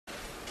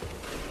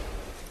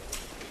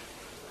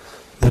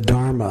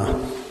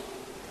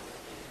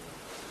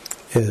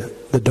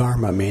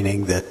Dharma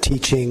meaning the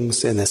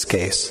teachings, in this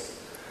case,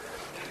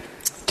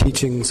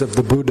 teachings of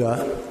the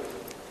Buddha,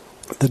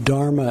 the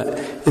Dharma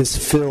is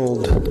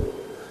filled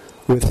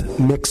with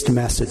mixed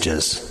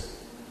messages.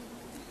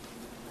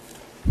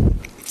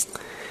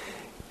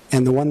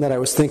 And the one that I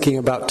was thinking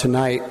about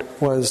tonight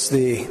was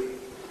the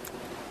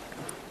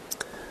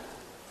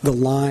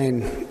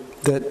line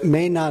that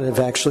may not have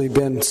actually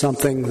been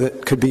something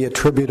that could be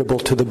attributable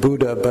to the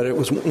Buddha, but it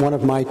was one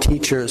of my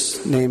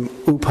teachers named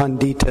U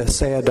Pandita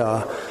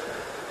Sayadaw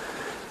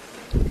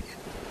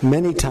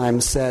many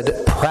times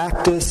said,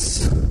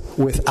 practice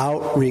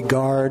without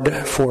regard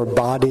for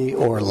body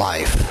or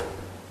life.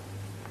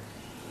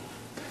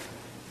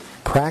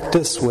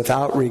 Practice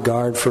without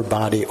regard for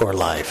body or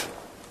life.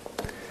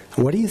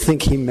 What do you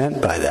think he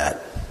meant by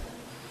that?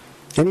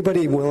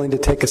 Anybody willing to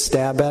take a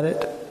stab at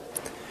it?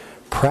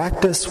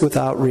 Practice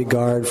without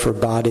regard for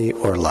body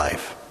or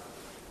life.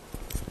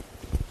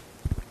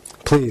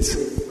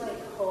 Please.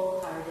 Like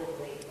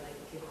wholeheartedly, like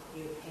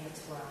your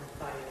pants were on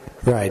fire.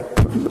 Right.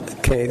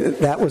 Okay,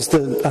 that was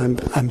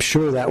I'm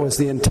sure that was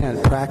the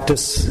intent.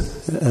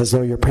 Practice as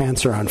though your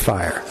pants are on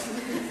fire.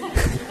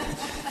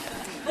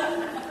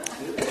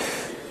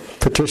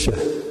 Patricia. Well,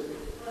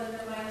 in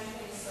the mind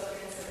training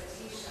slogans of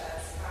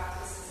T-shirts,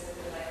 practice as if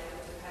your life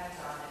would depend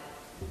on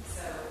it.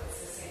 So it's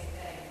the same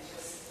thing,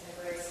 just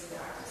embrace the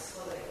practice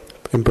fully.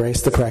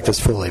 Embrace the practice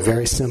fully.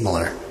 Very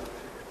similar.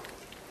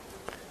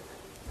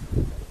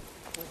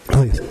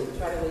 Please.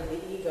 Try to leave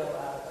the ego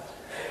out of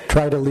it.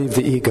 Try to leave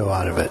the ego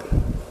out of it.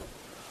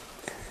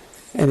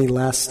 Any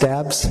last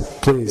stabs?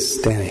 Please,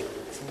 Danny. It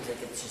seems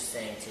like it's just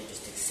saying to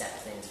just accept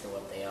things for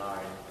what they are.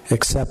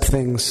 Accept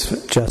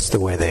things just the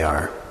way they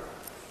are.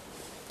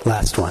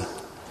 Last one.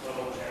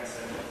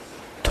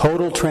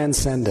 Total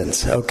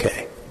transcendence.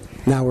 Okay.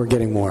 Now we're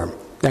getting warm.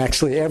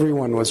 Actually,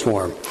 everyone was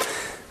warm.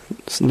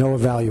 There's no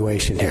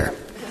evaluation here.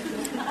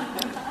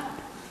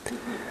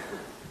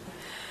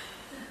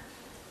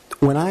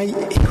 When I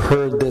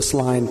heard this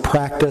line,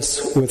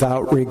 practice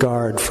without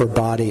regard for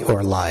body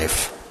or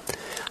life,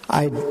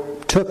 I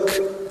took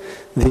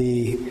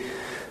the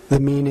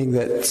meaning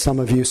that some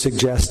of you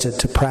suggested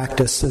to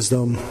practice as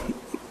though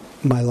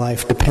my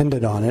life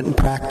depended on it, and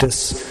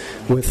practice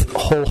with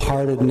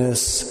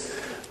wholeheartedness,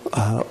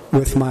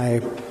 with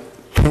my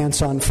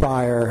pants on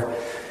fire,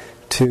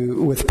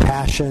 with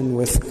passion,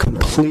 with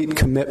complete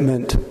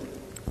commitment.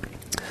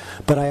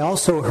 But I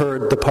also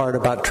heard the part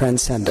about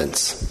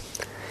transcendence.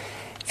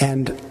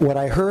 And what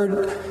I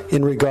heard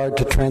in regard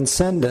to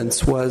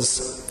transcendence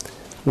was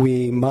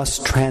we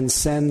must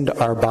transcend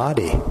our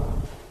body.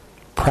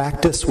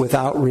 Practice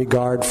without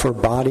regard for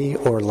body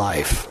or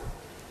life.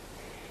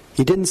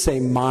 He didn't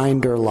say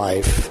mind or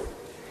life.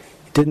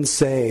 He didn't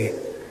say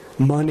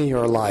money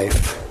or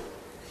life.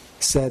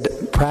 He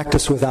said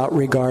practice without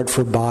regard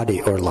for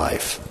body or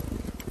life.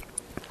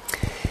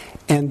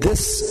 And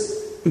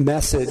this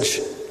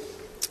message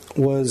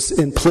was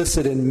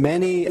implicit in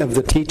many of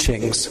the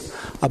teachings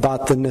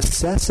about the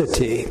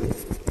necessity,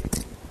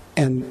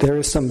 and there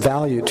is some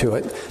value to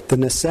it, the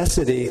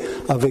necessity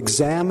of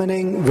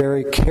examining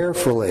very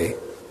carefully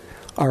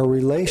our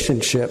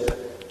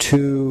relationship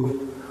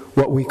to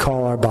what we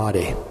call our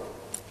body.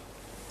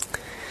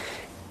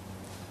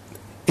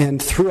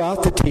 And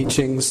throughout the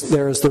teachings,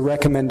 there is the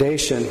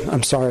recommendation.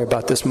 I'm sorry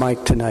about this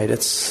mic tonight.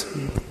 It's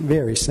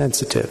very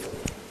sensitive.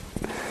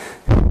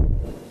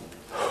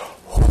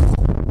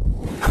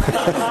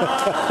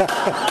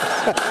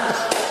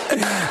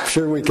 I'm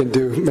sure we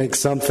can make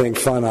something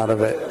fun out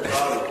of it.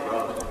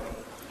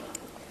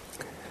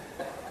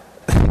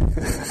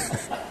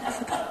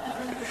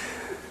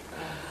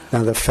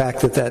 Now, the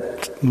fact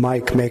that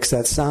mic makes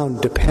that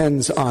sound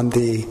depends on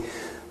the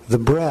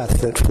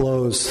breath that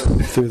flows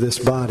through this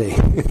body.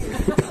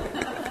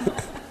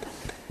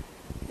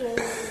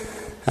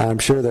 I'm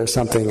sure there's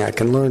something I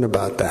can learn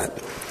about that.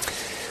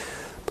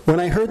 When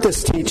I heard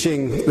this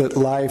teaching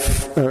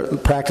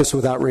that practice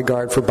without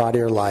regard for body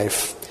or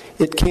life,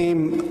 it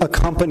came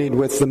accompanied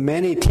with the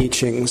many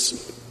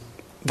teachings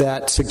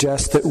that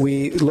suggest that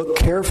we look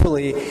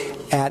carefully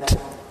at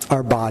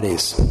our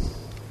bodies.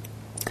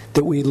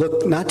 That we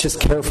look not just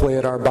carefully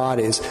at our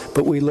bodies,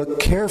 but we look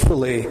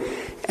carefully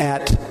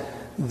at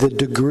the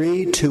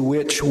degree to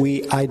which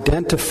we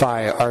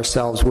identify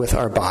ourselves with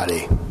our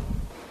body.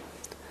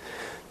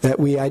 That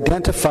we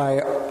identify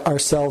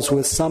ourselves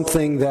with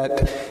something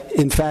that,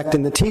 in fact,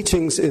 in the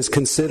teachings is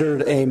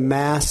considered a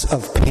mass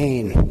of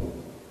pain.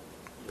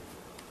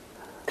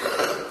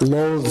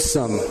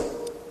 Loathsome,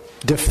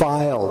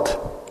 defiled.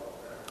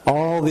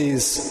 All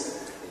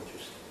these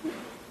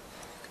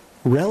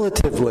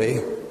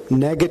relatively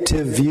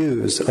negative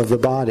views of the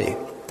body.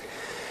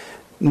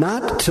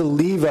 Not to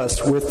leave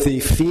us with the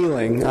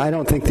feeling, I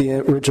don't think the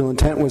original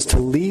intent was to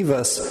leave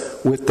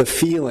us with the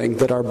feeling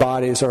that our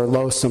bodies are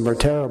loathsome or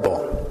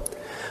terrible,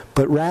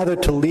 but rather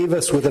to leave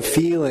us with a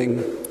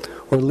feeling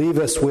or leave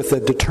us with a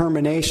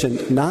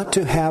determination not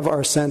to have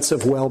our sense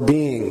of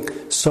well-being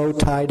so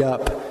tied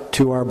up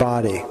to our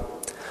body.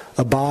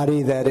 A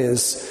body that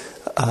is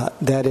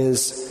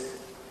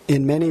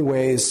in many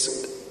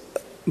ways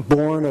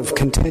born of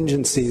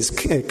contingencies.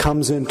 It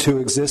comes into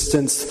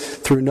existence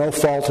through no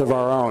fault of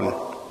our own.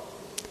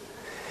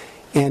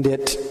 And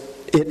it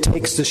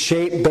takes the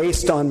shape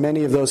based on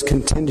many of those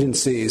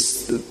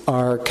contingencies.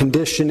 Our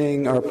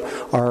conditioning,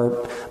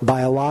 our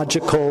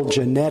biological,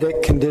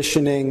 genetic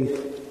conditioning.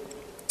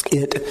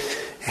 It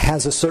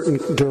has a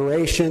certain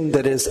duration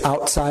that is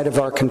outside of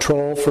our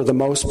control for the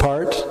most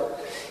part.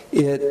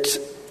 It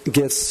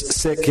gets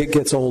sick, it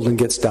gets old,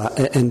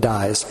 and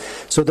dies.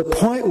 So the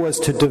point was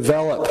to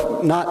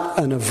develop not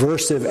an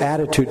aversive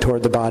attitude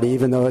toward the body,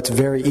 even though it's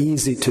very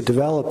easy to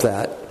develop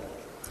that,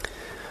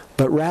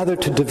 but rather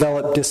to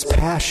develop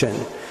dispassion,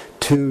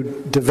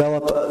 to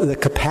develop the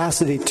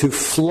capacity to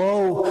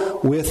flow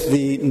with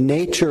the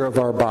nature of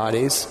our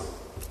bodies,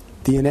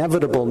 the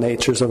inevitable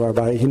natures of our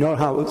body. You know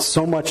how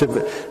so much that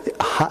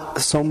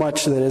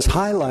is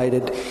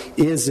highlighted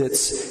is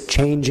its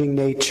changing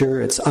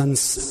nature, its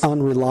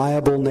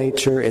unreliable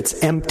nature,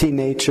 its empty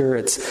nature,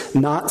 its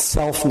not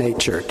self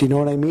nature. Do you know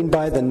what I mean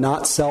by the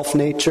not self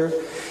nature?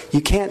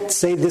 You can't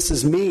say this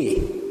is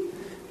me,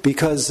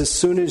 because as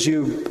soon as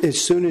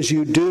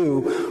you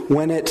do,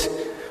 when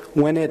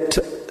it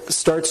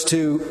starts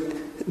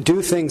to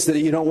do things that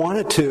you don't want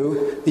it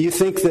to, you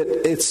think that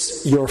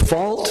it's your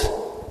fault,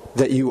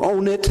 that you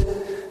own it,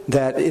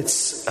 that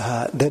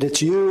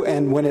it's you,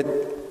 and when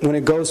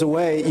it goes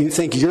away, you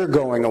think you're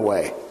going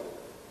away.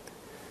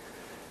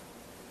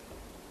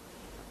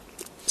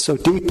 So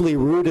deeply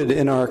rooted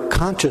in our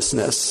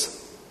consciousness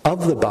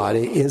of the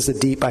body is a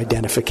deep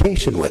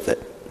identification with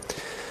it.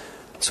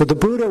 So the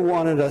Buddha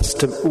wanted us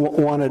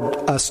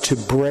to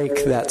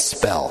break that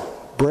spell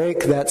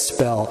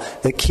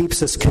that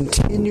keeps us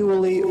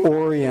continually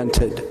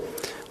oriented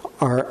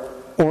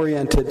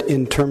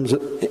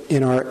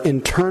in our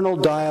internal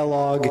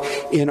dialogue,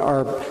 in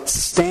our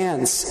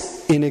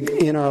stance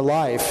in our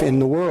life, in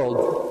the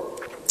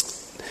world.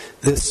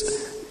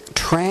 This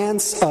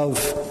trance of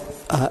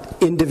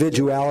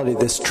individuality,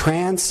 this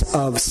trance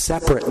of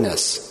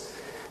separateness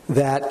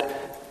that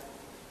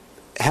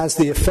has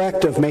the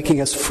effect of making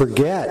us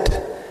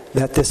forget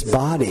that this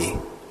body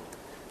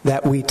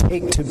that we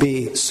take to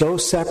be so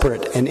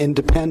separate and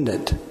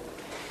independent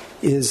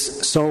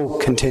is so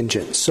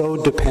contingent, so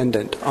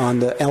dependent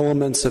on the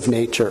elements of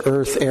nature,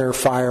 earth, air,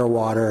 fire,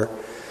 water,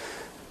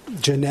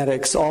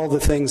 genetics, all the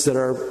things that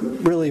are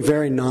really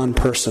very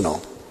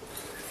non-personal.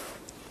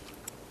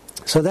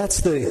 So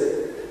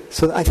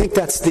I think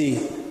that's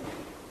the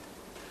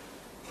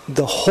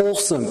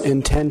wholesome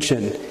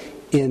intention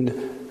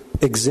in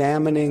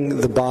examining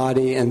the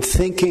body and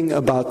thinking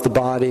about the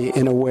body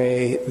in a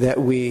way that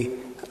we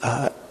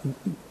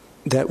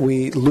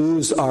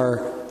lose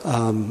our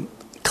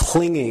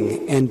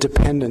clinging and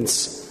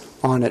dependence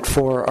on it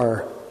for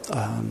our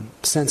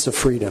sense of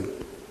freedom.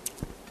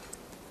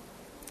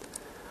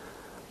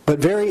 But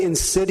very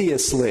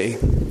insidiously,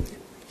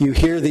 you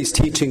hear these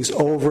teachings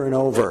over and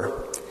over.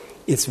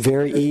 It's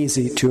very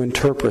easy to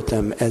interpret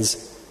them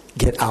as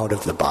get out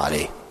of the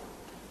body.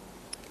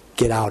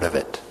 Get out of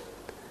it.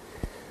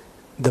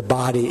 The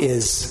body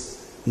is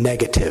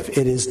negative.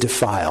 It is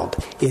defiled.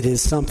 It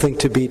is something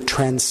to be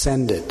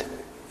transcended.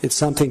 It's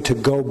something to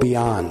go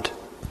beyond.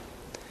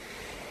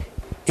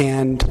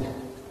 And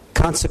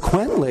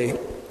consequently,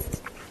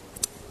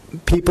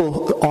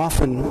 people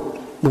often,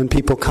 when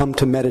people come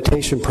to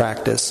meditation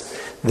practice,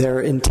 their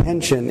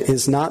intention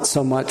is not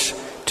so much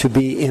to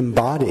be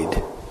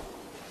embodied,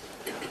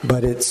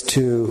 but it's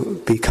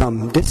to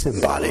become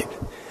disembodied.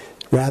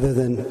 Rather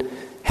than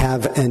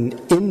have an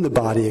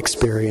in-the-body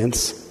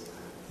experience,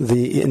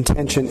 the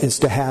intention is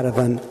to have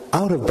an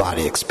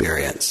out-of-body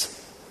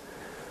experience.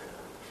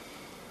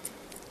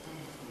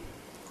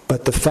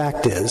 But the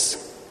fact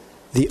is,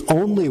 the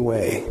only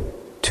way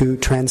to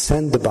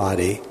transcend the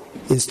body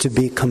is to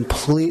be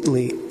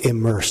completely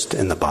immersed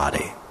in the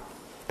body,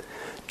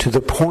 to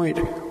the point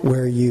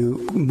where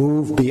you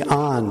move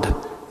beyond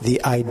the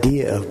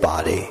idea of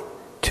body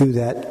to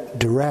that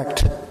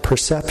direct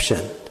perception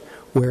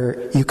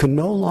where you can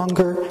no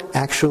longer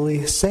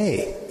actually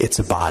say it's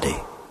a body.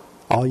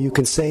 All you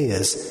can say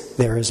is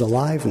there is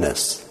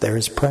aliveness, there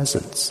is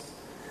presence,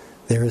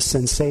 there is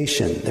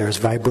sensation, there is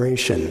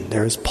vibration,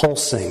 there is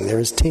pulsing, there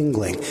is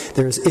tingling,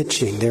 there is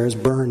itching, there is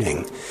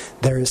burning,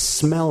 there is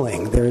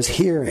smelling, there is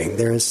hearing,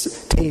 there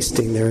is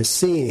tasting, there is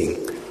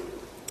seeing.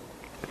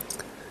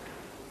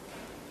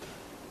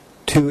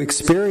 To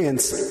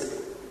experience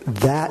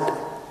that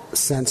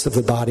sense of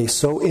the body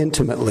so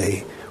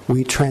intimately,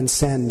 we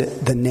transcend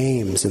the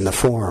names and the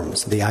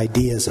forms, the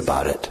ideas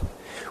about it.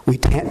 We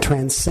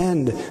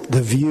transcend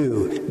the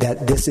view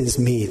that this is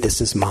me, this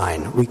is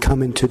mine. We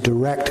come into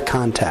direct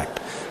contact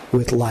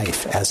with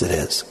life as it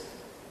is.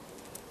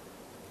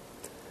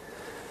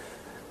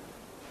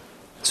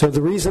 So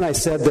the reason I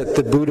said that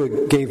the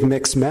Buddha gave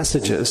mixed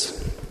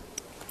messages,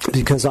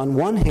 because on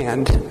one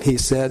hand, he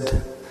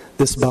said,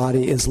 this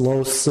body is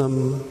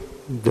loathsome,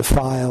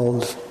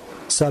 defiled,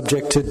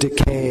 subject to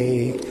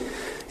decay,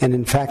 and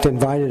in fact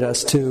invited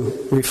us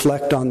to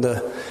reflect on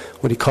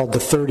what he called the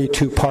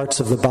 32 parts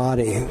of the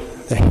body.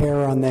 The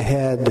hair on the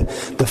head,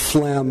 the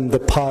phlegm, the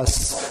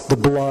pus, the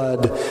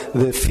blood,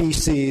 the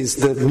feces,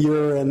 the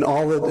urine,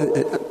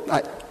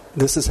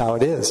 this is how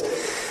it is.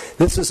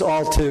 This is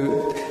all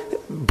to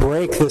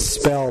break this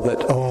spell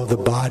that, the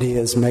body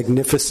is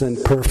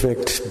magnificent,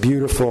 perfect,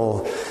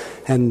 beautiful,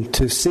 and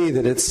to see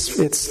that it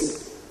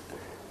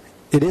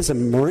is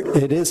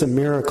a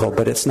miracle,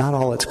 but it's not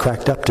all it's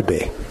cracked up to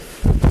be.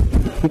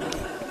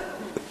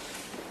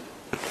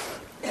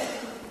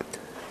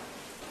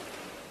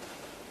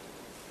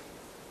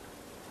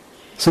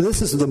 So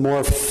this is the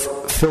more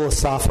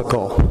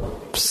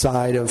philosophical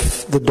side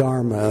of the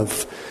Dharma,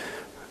 of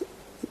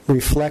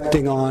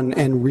reflecting on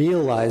and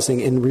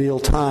realizing in real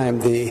time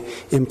the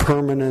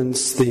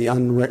impermanence, the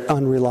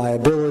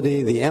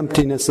unreliability, the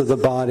emptiness of the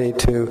body,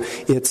 to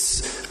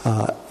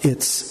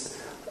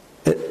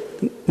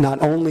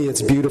not only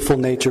its beautiful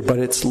nature, but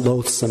its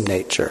loathsome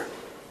nature.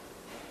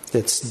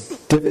 It's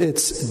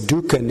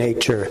dukkha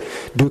nature.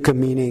 Dukkha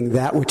meaning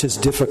that which is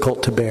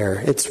difficult to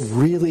bear. It's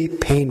really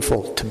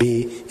painful to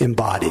be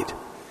embodied.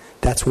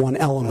 That's one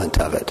element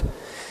of it.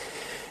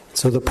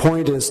 So the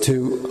point is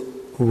to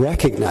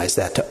recognize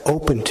that, to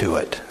open to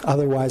it.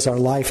 Otherwise our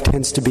life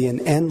tends to be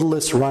an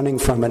endless running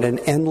from it, an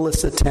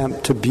endless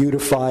attempt to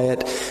beautify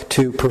it,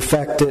 to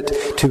perfect it,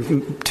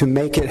 to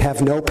make it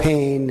have no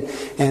pain,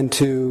 and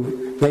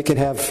to make it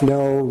have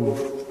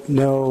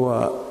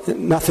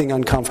nothing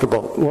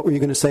uncomfortable. What were you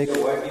going to say?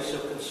 Why be so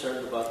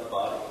concerned about the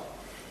body?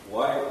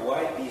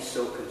 Why be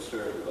so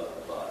concerned about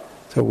the body?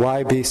 So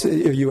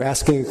are you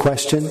asking a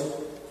question?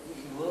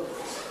 Well,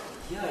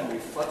 yeah, I'm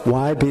reflecting.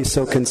 Why be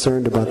so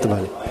concerned about the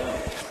body? I am.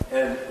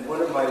 And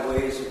one of my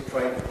ways of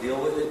trying to deal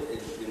with it,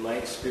 in my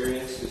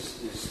experience,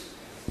 is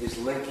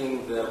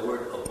linking the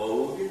word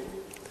abode.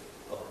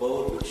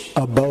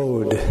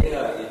 Abode.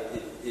 Yeah,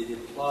 it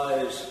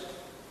implies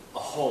a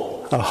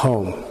home. A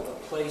home. A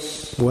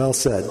place. Well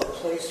said. A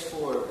place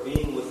for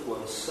being with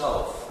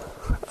oneself.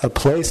 A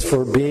place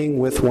for being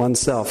with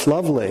oneself.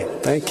 Lovely.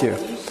 Thank you.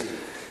 Easy.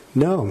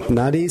 No,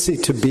 not easy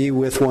to be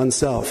with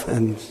oneself.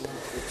 And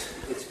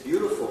it's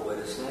beautiful, but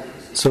it's not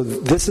easy. so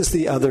this is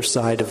the other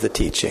side of the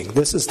teaching.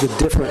 This is the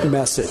different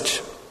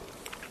message.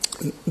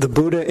 The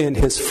Buddha in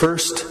his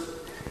first,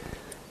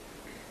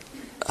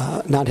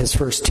 not his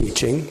first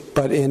teaching,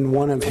 but in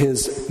one of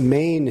his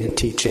main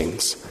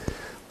teachings,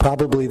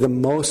 probably the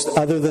most,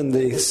 other than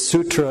the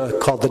sutra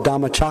called the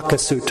Dhammacakka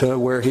Sutta,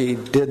 where he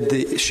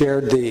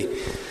shared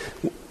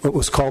what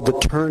was called the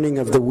turning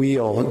of the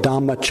wheel,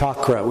 Dhamma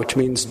Chakra, which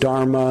means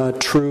Dharma,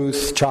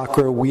 truth,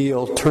 chakra,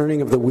 wheel,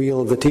 turning of the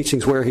wheel of the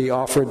teachings, where he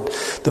offered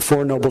the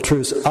Four Noble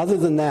Truths. Other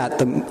than that,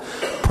 the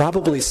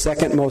probably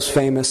second most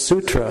famous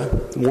sutra,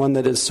 one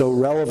that is so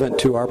relevant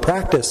to our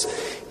practice,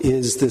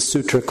 is the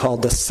sutra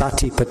called the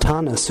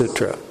Satipatthana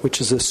Sutra,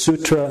 which is a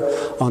sutra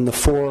on the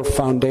four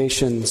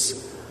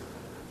foundations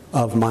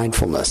of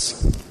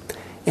mindfulness.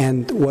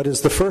 And what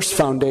is the first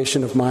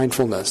foundation of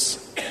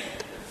mindfulness?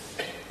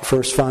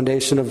 First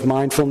foundation of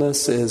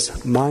mindfulness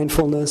is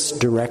mindfulness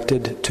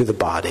directed to the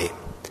body.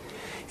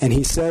 And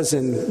he says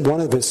in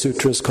one of his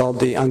sutras called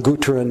the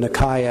Anguttara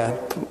Nikaya,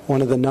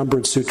 one of the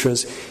numbered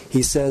sutras,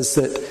 he says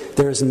that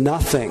there's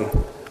nothing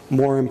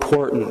more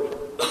important,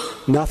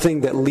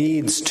 nothing that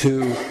leads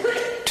to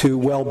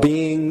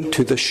well-being,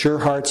 to the sure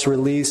heart's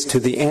release, to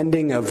the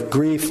ending of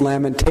grief,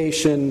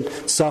 lamentation,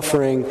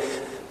 suffering,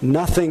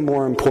 nothing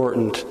more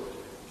important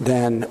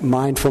than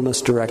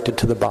mindfulness directed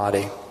to the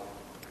body.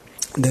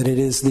 That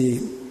it's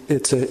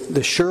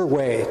the sure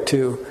way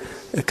to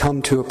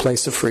come to a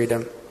place of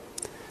freedom.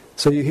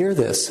 So you hear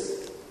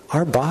this.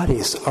 Our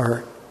bodies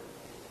are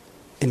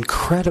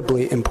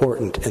incredibly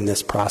important in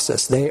this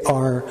process. They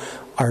are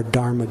our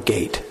Dharma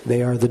gate.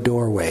 They are the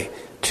doorway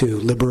to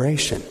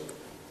liberation.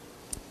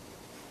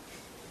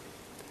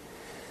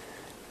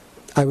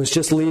 I was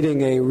just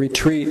leading a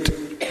retreat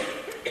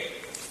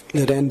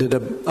that ended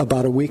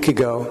about a week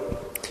ago,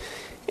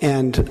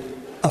 and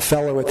a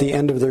fellow at the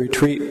end of the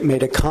retreat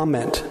made a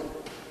comment,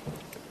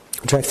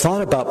 which I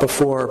thought about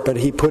before, but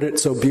he put it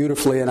so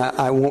beautifully, and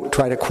I won't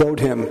try to quote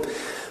him,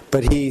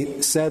 but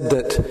he said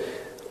that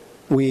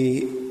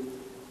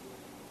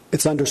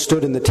it's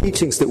understood in the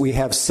teachings that we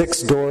have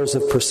 6 doors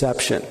of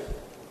perception.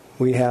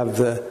 We have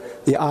the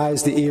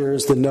eyes, the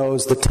ears, the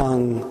nose, the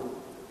tongue,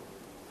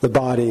 the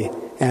body,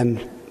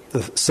 and the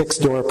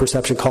 6th door of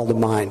perception called the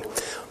mind.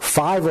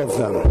 5 of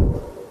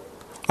them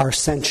are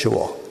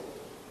sensual.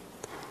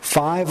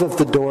 5 of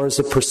the doors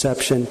of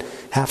perception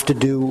have to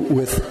do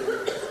with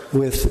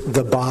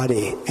the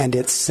body and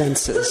its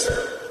senses.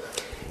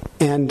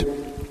 And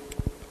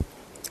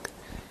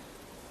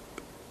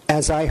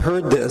as I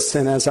heard this,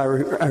 and as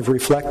I've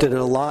reflected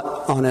a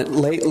lot on it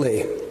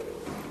lately,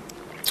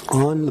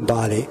 on the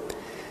body,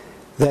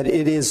 that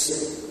it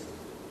is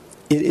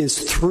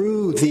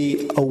through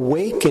the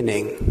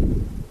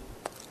awakening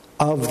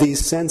of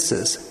these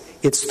senses,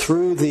 it's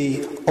through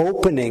the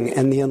opening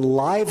and the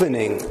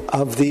enlivening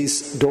of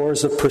these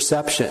doors of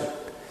perception.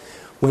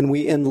 When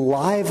we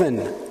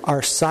enliven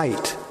our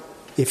sight,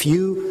 if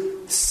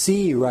you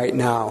see right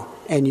now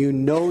and you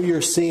know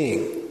you're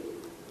seeing,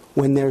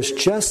 when there's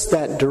just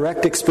that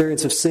direct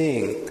experience of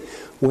seeing,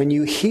 when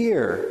you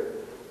hear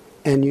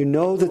and you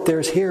know that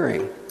there's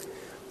hearing,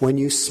 when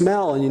you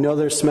smell and you know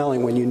there's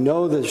smelling, when you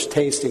know there's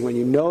tasting, when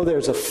you know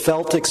there's a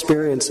felt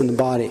experience in the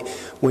body,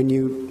 when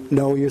you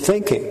know you're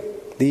thinking,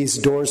 these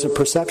doors of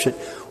perception,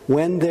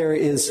 when there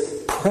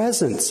is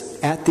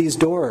presence at these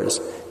doors,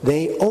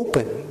 they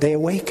open, they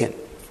awaken,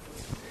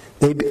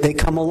 they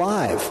come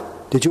alive.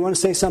 Did you want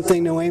to say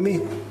something, Noemi?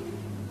 And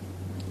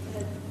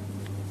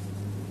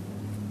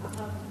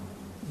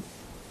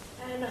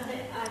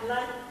I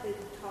like the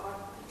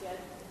talk that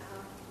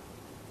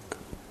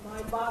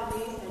my body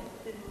has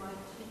been my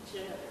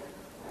teacher.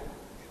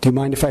 Do you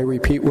mind if I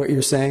repeat what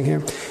you're saying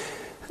here?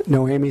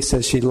 Noemi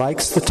says she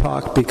likes the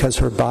talk because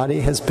her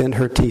body has been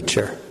her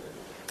teacher.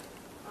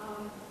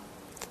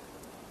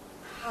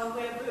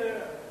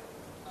 However,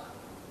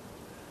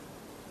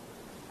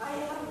 I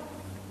have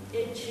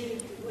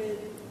issues with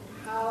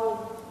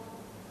how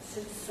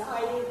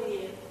society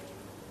is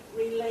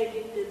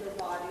related to the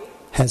body.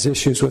 Has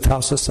issues with how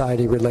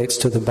society relates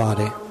to the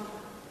body.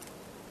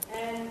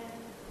 And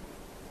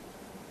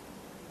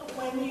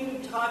when you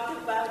talk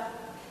about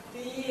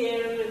the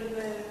ear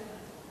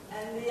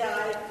and the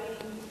eye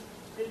being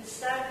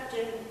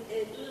perception,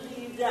 it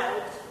leaves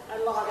out a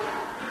lot of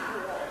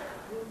people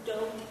who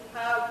don't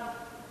have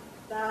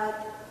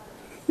that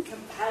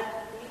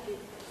capacity to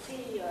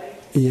see. Right?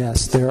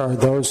 Yes, there are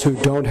those who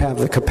don't have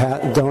the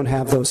don't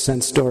have those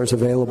sense doors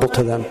available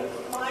to them.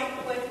 My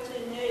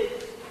question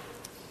is,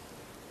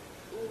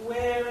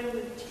 where in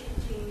the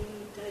teaching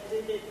does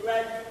it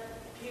address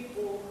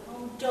people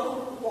who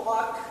don't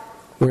walk,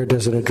 Where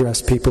does it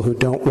address people who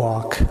don't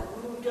walk,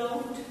 who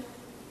don't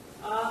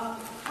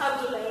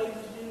have legs,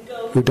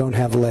 who don't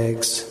have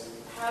legs,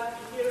 have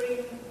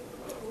hearing,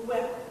 who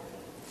have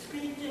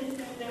speech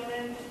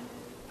impediment,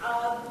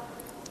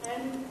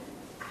 and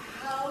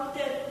how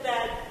does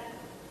that,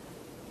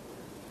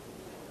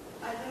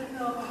 I don't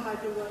know how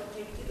to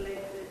articulate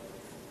it,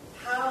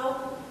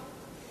 how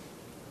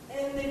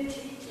in the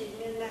teaching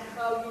and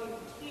how you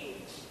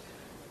teach,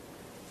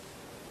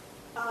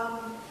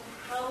 how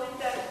is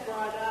that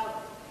brought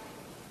up,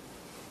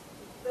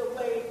 the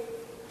way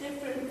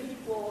different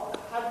people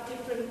have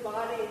different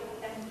bodies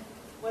and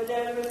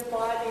whatever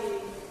body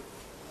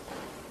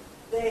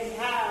they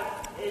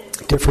have is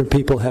different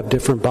people have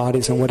different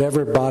bodies, and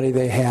whatever body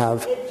they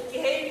have, it's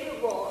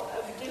capable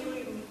of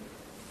doing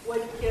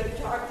what you're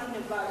talking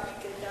about,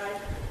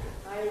 because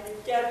I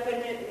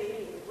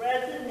definitely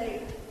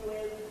resonate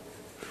with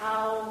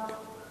how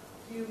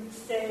you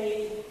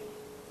say,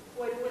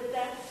 what was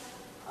that?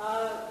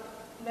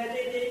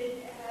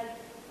 Meditate and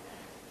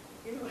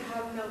you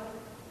have no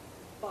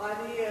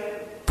body or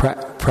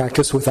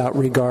practice without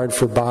regard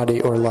for body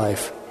or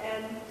life.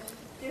 and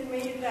to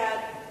me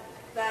that's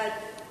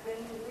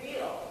been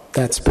real.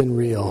 That's been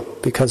real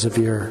because of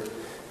your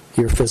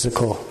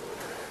physical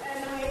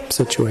And I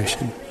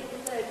situation.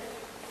 think that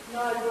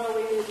not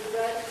really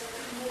addressed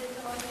in the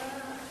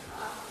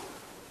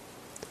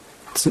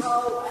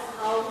Dharma.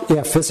 How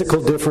Yeah,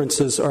 physical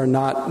differences are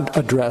not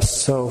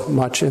addressed so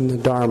much in the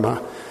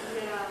Dharma.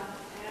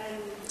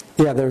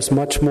 Yeah, there's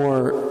much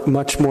more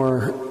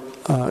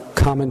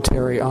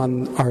commentary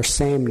on our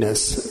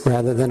sameness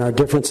rather than our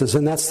differences,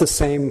 and that's the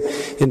same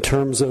in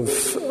terms of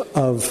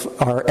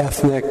our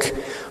ethnic,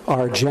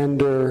 our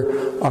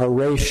gender, our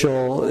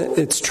racial.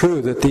 It's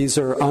true that these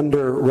are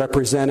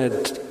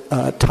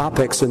underrepresented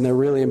topics, and they're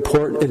really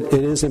important.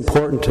 It is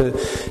important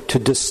to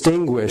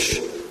distinguish,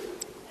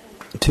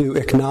 to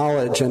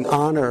acknowledge and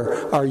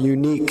honor our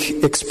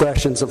unique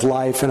expressions of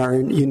life and our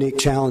unique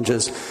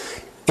challenges,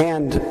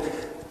 and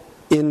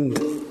in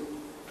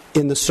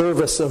the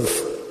service of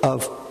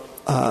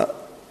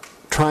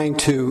trying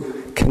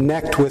to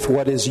connect with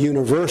what is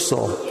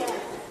universal,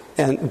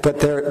 but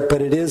there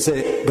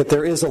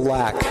is a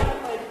lack. my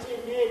question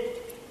is,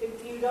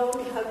 if you don't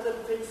have the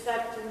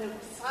perception of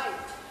sight,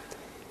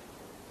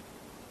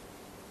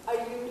 are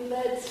you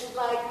less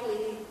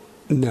likely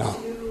No.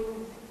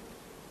 to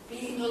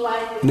be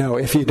like No,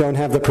 if you don't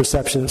have the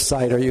perception of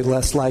sight, are you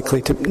less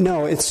likely to?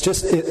 No, it's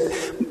just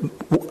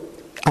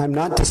I'm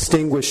not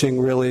distinguishing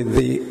really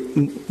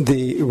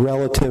the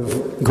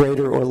relative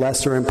greater or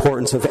lesser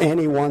importance of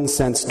any one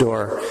sense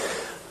door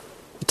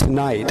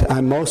tonight.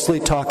 I'm mostly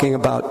talking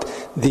about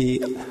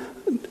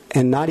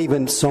and not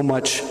even so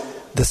much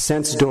the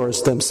sense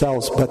doors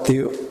themselves, but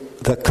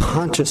the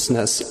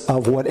consciousness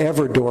of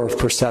whatever door of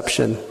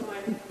perception.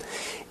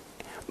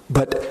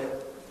 But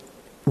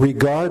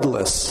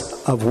regardless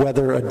of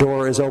whether a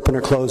door is open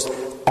or closed,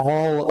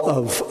 all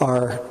of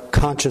our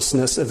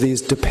consciousness of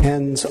these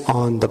depends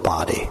on the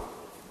body.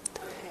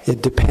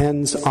 It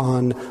depends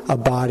on a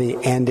body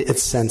and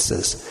its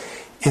senses.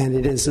 And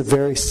it is a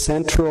very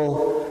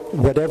central,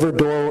 whatever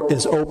door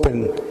is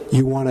open,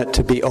 you want it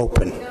to be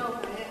open. I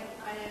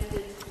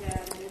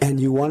understand. And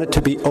you want it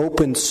to be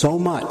open so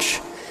much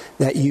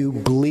that you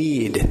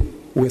bleed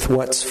with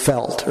what's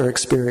felt or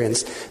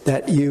experienced,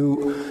 that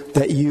you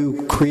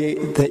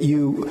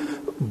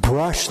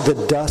brush the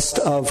dust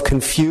of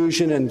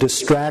confusion and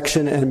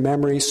distraction and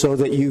memory so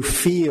that you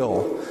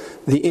feel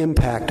the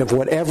impact of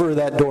whatever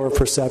that door of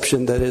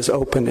perception that is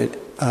open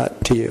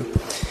to you.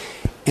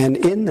 And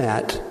in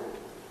that,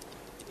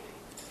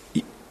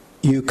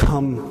 you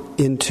come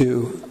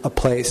into a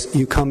place,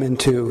 you come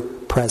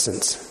into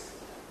presence,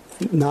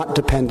 not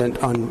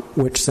dependent on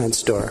which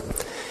sense door.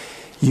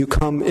 You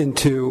come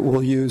into,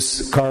 we'll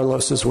use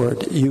Carlos's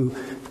word, you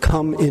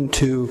come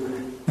into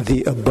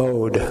the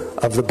abode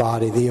of the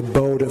body, the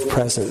abode of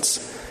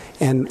presence.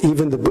 And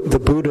even the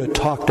Buddha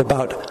talked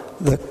about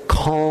the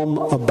calm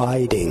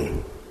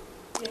abiding.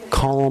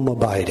 Calm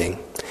abiding.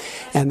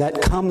 And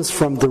that comes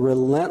from the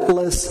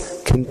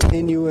relentless,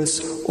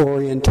 continuous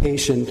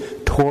orientation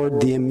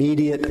toward the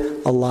immediate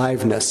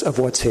aliveness of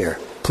what's here.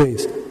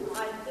 Please. I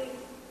think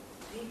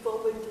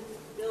people with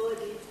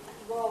disabilities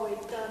have always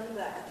done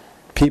that.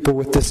 People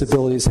with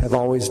disabilities have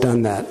always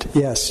done that.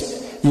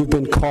 Yes, you've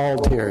been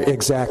called here,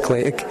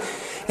 exactly.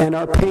 And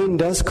our pain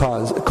does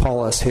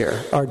call us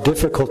here. Our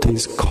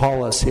difficulties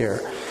call us here.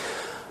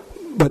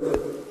 But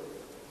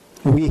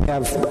we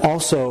have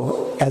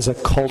also, as a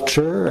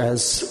culture,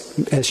 as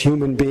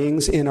human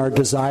beings, in our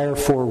desire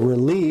for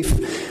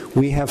relief,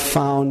 we have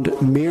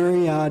found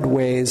myriad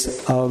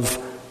ways of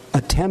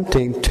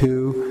attempting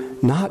to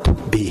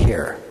not be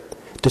here,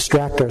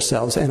 distract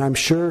ourselves. And I'm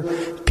sure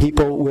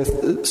people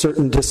with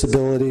certain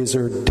disabilities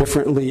or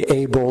differently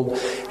abled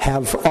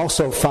have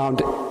also found...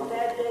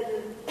 That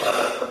doesn't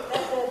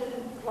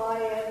imply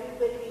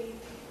everybody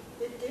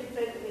is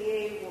differently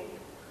able.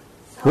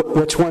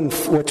 Which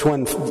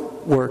one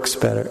works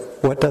better?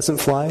 What doesn't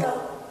fly?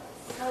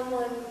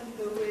 Someone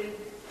who is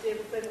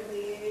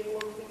differently able,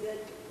 because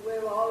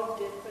we're all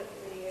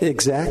differently able.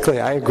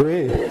 Exactly, I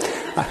agree. But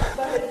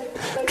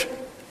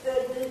the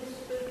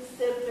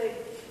specific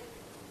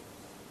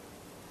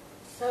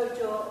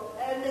social,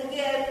 and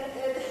again,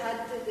 it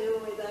had to do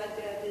with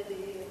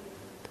identity.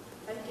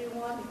 I do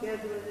want to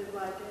get rid of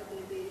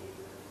identity.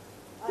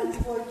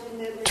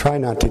 Unfortunately, Try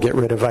not to get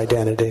rid of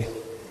identity.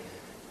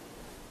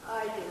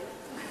 I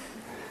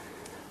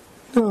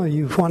do. No,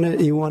 you want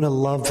to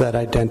love that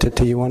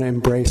identity. You want to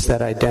embrace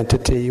that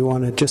identity. You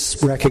want to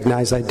just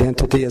recognize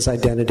identity as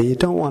identity. You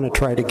don't want to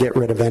try to get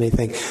rid of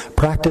anything.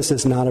 Practice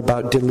is not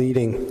about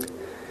deleting.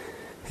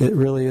 It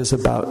really is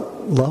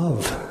about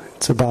love.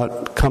 It's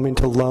about coming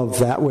to love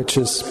that which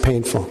is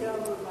painful.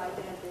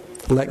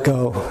 Let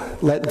go.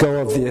 Let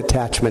go of the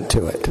attachment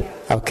to it.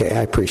 Okay,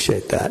 I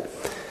appreciate that.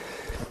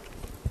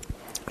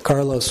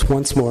 Carlos,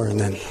 once more, and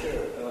then.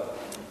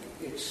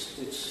 It's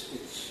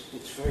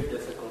very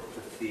difficult to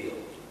feel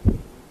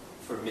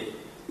for me.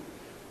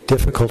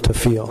 Difficult to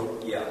feel.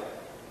 Yeah,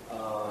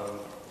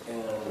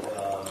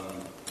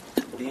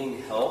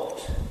 being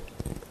helped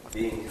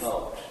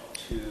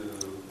to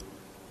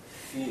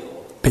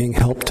feel. Being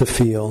helped to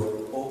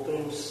feel.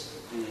 Opens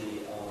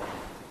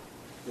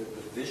the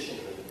vision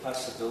or the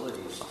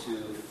possibilities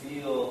to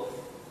feel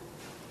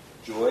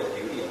joy,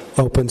 beauty.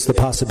 Opens the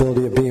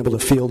possibility of being able to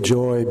feel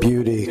joy,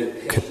 beauty,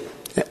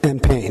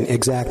 and pain.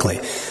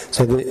 Exactly.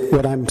 So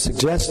what I'm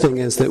suggesting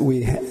is that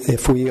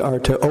if we are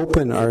to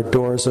open our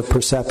doors of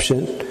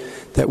perception,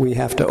 that we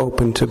have to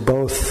open to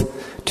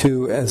both,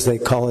 as they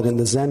call it in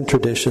the Zen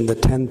tradition, the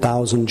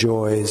 10,000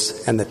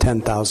 joys and the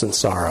 10,000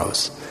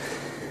 sorrows.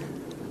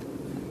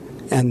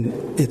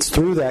 And it's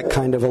through that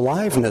kind of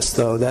aliveness,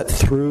 though, that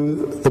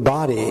through the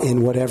body,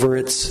 in whatever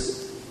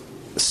its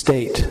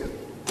state,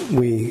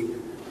 we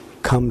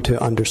come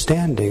to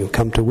understanding,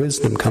 come to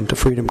wisdom, come to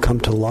freedom, come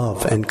to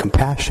love and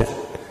compassion.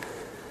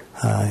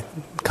 That's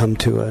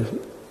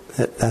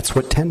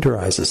what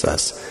tenderizes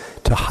us.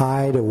 To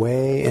hide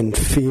away in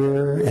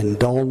fear and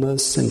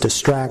dullness and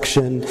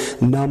distraction,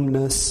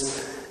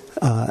 numbness,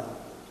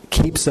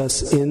 keeps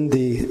us in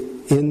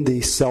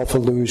the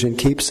self-illusion,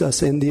 keeps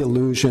us in the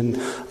illusion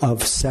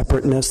of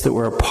separateness, that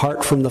we're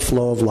apart from the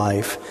flow of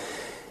life.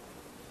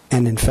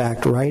 And in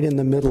fact, right in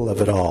the middle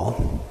of it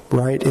all,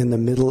 right in the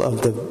middle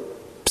of the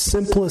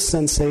simplest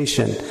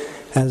sensation,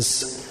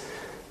 as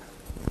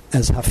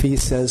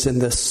Hafiz says in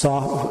the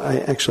soft, I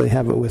actually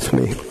have it with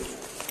me.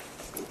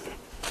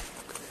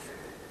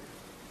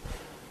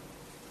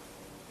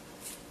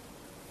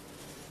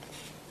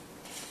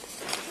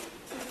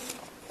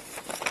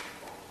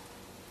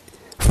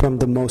 From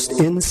the most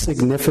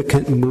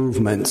insignificant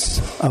movements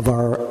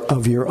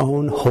of your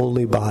own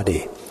holy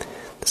body.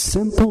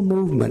 Simple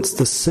movements,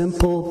 the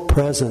simple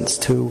presence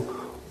to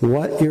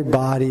what your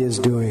body is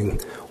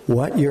doing,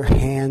 what your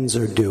hands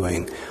are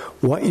doing,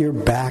 what your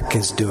back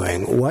is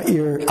doing, what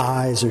your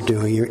eyes are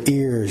doing, your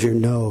ears, your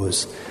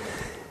nose.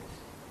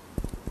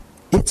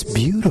 It's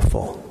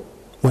beautiful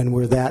when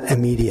we're that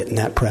immediate and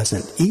that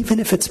present. Even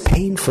if it's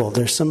painful,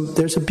 there's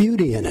a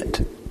beauty in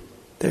it.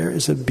 There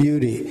is a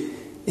beauty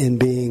in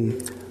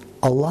being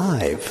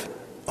alive,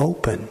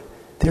 open.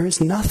 There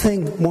is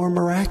nothing more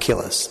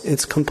miraculous.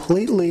 It's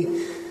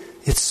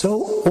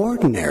so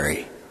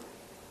ordinary,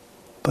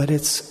 but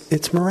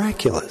it's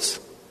miraculous.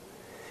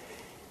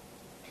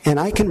 And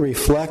I can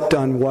reflect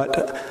on what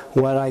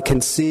I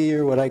can see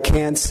or what I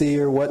can't see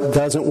or what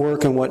doesn't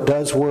work and what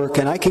does work,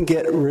 and I can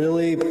get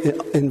really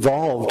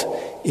involved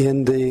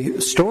in the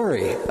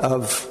story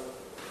of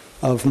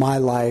my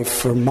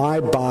life or my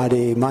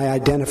body, my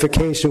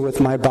identification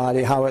with my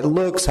body, how it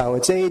looks, how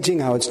it's aging,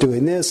 how it's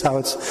doing this,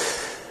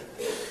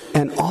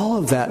 and all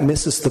of that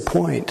misses the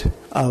point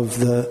of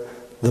the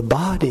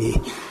body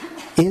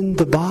in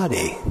the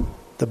body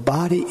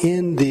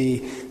in the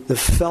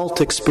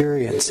felt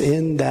experience,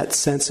 in that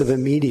sense of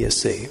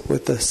immediacy,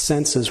 with the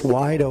senses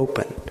wide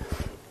open.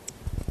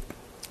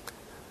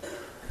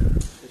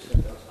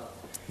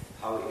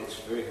 How it's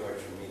very hard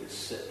for me to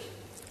sit.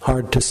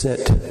 Hard to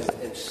sit.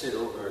 And sit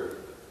over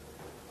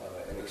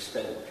an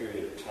extended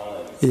period of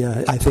time.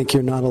 Yeah, I think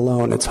you're not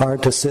alone. It's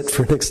hard to sit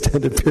for an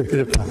extended period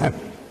of time.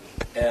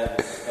 And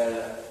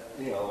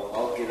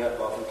I'll get up,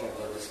 oftentimes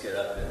I'll just get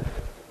up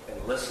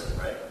and listen,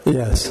 right?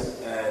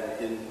 Yes.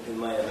 And in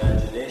my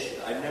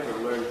imagination, I've never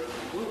learned,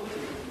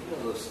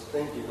 those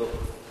things you go,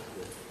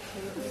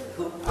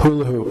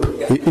 hula hoop.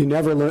 Yeah. You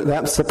never learn.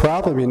 That's the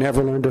problem. You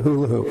never learned to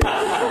hula hoop.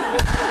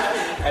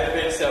 I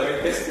think so,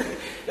 because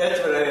that's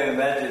what I'm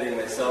imagining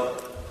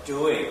myself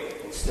doing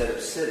instead of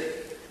sitting,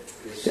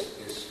 is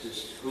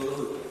just hula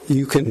hoop.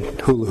 You can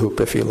hula hoop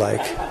if you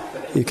like.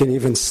 You can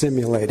even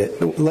simulate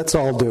it. Let's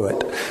all do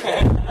it.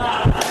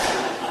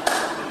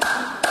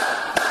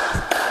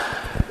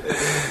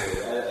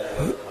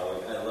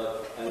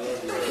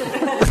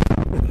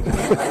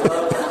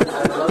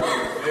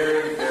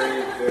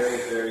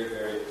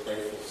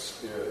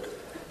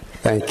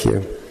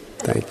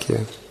 Thank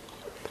you.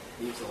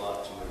 Means a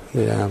lot to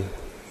me. Yeah,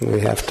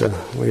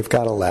 we've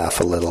got to laugh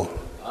a little.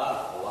 A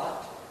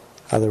lot.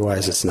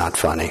 Otherwise it's not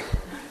funny.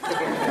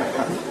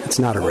 It's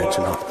not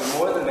original. The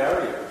more the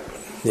merrier.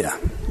 Yeah.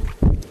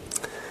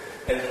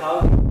 And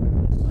how do you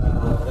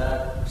reconcile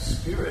that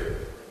spirit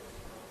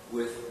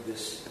with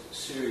this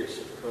serious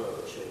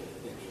approach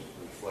and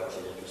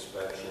reflection,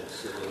 introspection,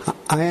 sitting?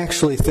 I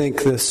actually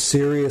think the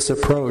serious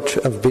approach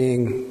of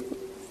being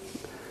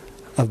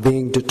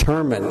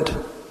determined,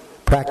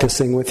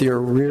 practicing with your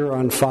rear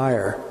on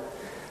fire,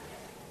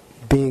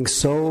 being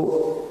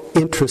so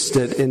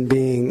interested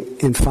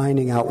in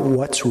finding out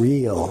what's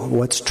real,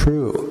 what's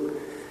true,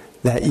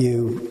 that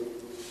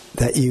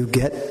you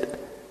get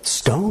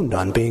stoned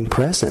on being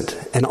present,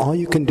 and all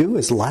you can do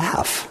is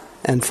laugh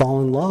and fall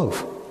in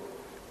love,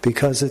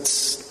 because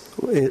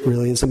it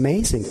really is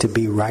amazing to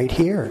be right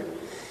here.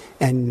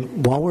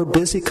 And while we're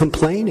busy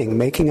complaining,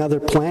 making other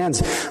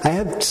plans, I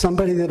have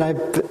somebody that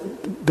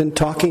I've been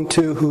talking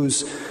to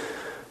who's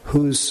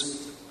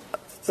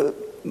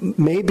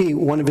maybe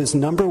one of his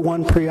number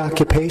one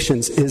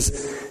preoccupations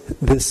is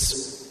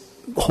this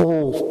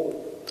whole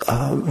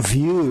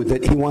view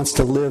that he wants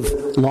to live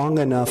long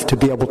enough to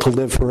be able to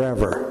live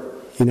forever.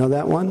 You know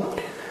that one?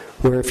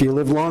 Where if you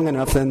live long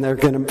enough, then they're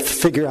going to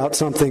figure out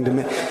something to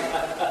make.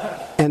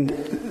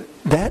 And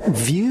that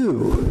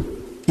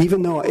view,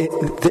 even though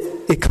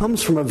it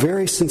comes from a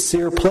very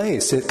sincere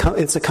place,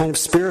 it's a kind of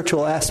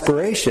spiritual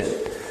aspiration,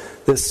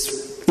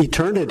 this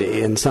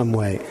eternity in some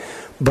way,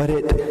 but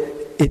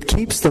it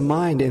keeps the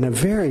mind in a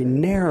very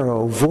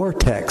narrow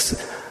vortex.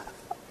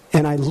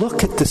 And I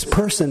look at this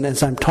person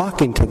as I'm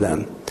talking to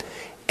them,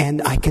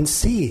 and I can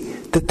see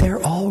that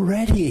they're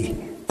already,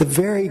 the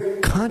very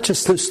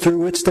consciousness through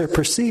which they're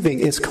perceiving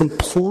is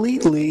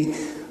completely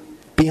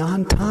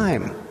beyond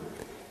time.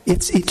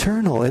 It's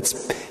eternal.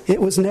 It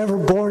was never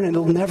born and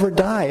it'll never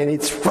die, and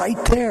it's right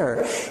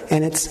there,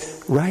 and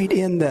it's right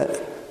in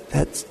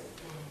that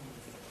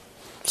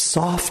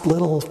soft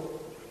little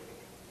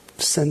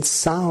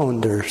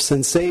sound or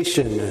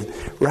sensation,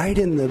 right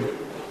in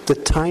the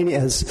tiny,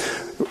 as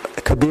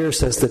Kabir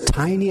says, the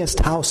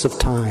tiniest house of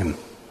time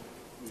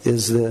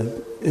is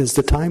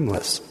the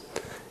timeless,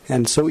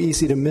 and so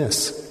easy to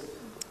miss.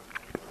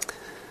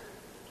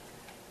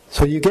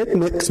 So you get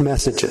mixed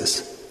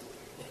messages.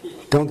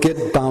 Don't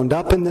get bound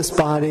up in this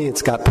body.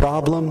 It's got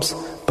problems,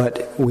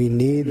 but we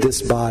need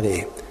this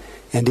body.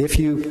 And if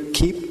you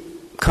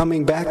keep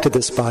coming back to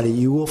this body,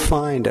 you will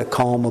find a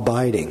calm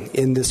abiding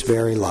in this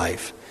very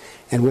life.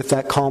 And with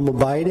that calm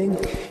abiding,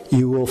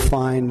 you will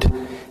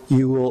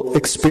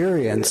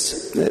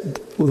experience,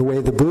 the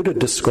way the Buddha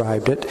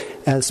described it,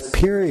 as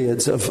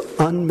periods of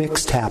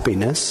unmixed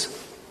happiness,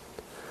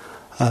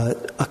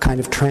 a kind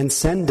of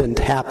transcendent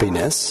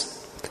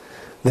happiness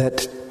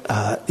that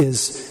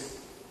is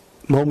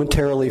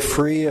momentarily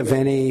free of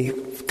any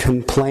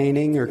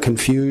complaining or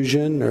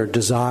confusion or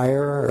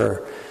desire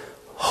or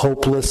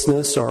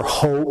hopelessness or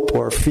hope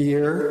or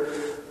fear,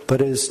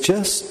 but is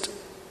just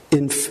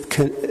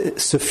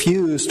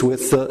suffused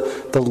with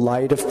the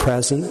light of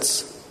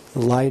presence, the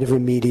light of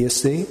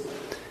immediacy.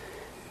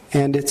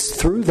 And it's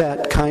through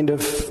that kind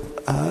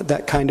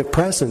of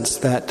presence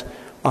that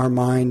our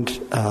mind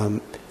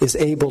is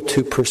able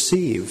to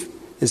perceive,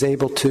 is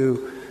able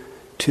to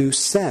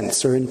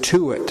sense or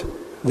intuit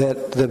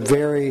that the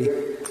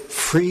very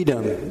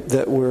freedom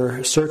that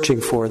we're searching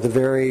for, the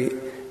very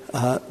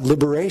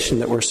liberation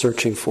that we're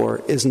searching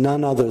for, is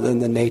none other than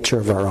the nature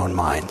of our own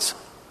minds.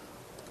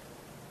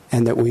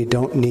 and that we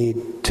don't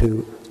need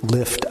to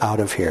lift out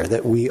of here,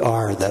 that we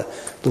are the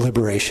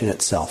liberation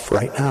itself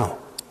right now.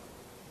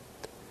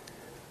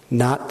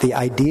 Not the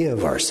idea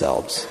of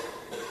ourselves,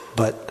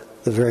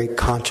 but the very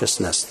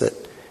consciousness that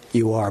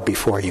you are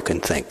before you can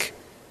think.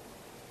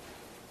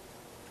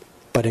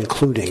 But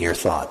including your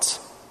thoughts,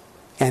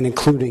 and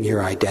including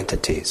your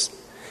identities,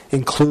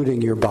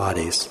 including your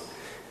bodies.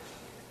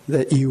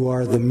 That you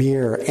are the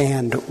mirror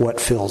and what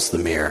fills the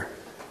mirror.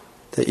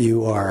 That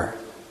you are,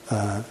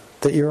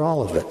 that you're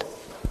all of it.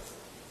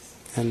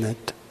 And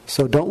that,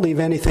 so don't leave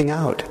anything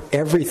out.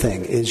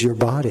 Everything is your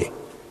body.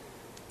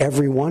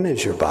 Everyone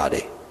is your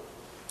body.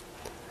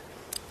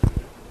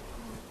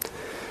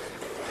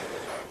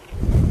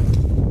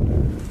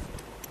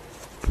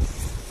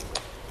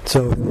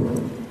 So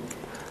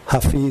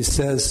Hafiz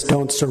says,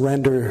 don't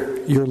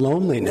surrender your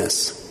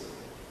loneliness.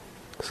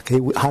 Okay,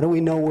 how do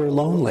we know we're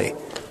lonely?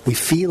 We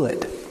feel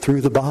it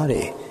through the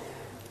body.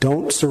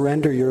 Don't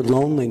surrender your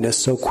loneliness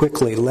so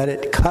quickly. Let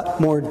it cut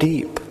more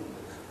deep,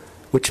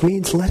 which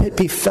means let it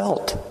be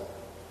felt.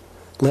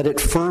 Let it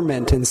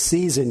ferment and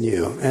season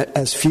you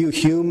as few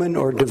human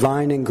or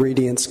divine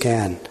ingredients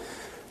can.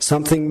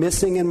 Something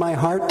missing in my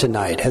heart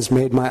tonight has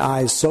made my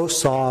eyes so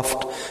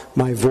soft,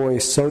 my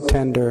voice so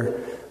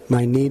tender,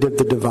 my need of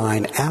the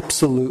divine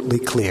absolutely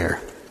clear.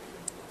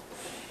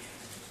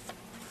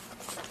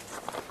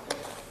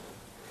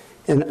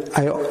 And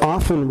I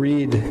often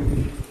read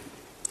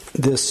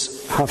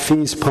this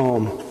Hafiz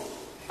poem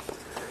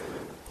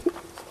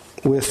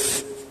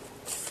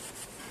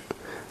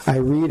I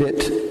read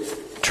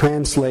it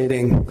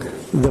translating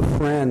the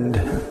friend,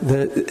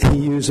 that he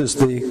uses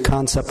the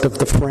concept of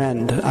the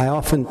friend. I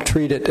often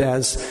treat it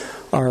as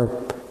our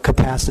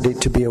capacity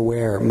to be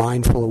aware,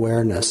 mindful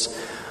awareness.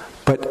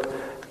 But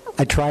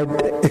I tried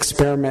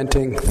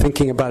experimenting,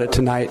 thinking about it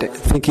tonight,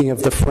 thinking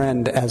of the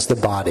friend as the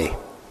body.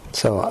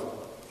 So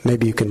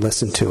maybe you can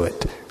listen to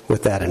it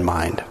with that in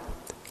mind.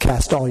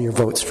 Cast all your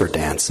votes for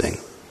dancing.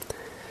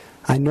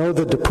 I know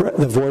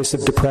the voice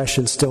of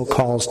depression still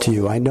calls to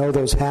you. I know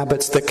those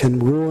habits that can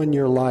ruin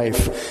your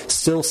life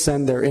still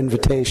send their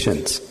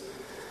invitations.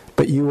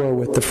 But you are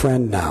with the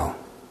friend now.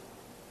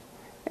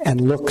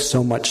 And look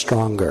so much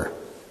stronger.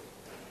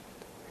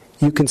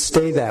 You can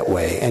stay that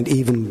way and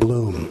even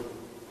bloom.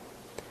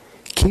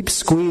 Keep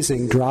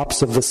squeezing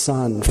drops of the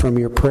sun from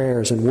your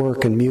prayers and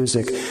work and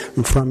music,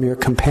 and from your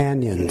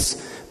companions'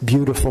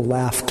 beautiful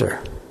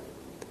laughter.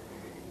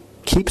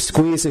 Keep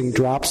squeezing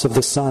drops of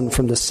the sun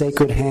from the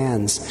sacred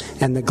hands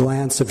and the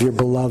glance of your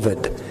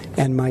beloved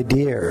and my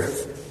dear,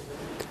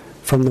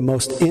 from the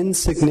most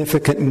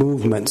insignificant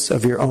movements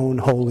of your own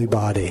holy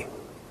body.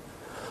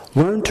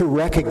 Learn to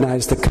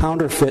recognize the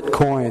counterfeit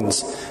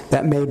coins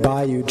that may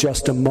buy you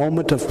just a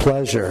moment of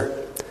pleasure,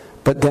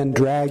 but then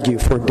drag you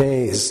for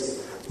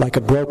days like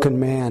a broken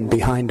man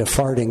behind a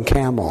farting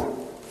camel.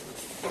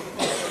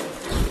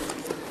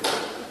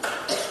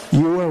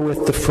 You are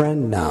with the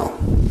friend now.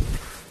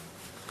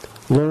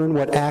 Learn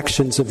what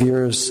actions of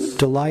yours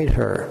delight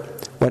her,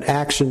 what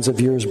actions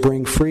of yours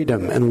bring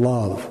freedom and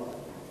love.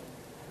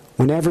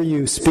 Whenever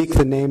you speak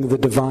the name of the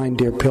divine,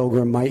 dear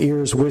pilgrim, my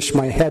ears wish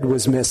my head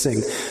was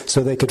missing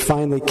so they could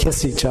finally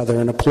kiss each other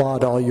and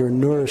applaud all your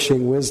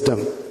nourishing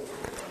wisdom.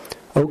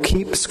 Oh,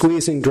 keep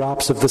squeezing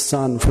drops of the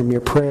sun from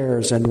your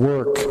prayers and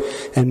work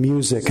and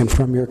music, and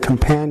from your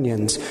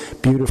companions'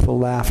 beautiful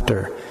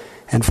laughter,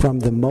 and from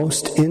the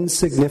most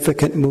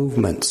insignificant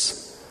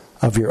movements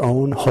of your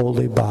own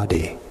holy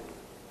body.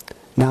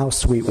 Now,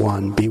 sweet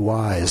one, be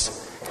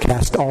wise.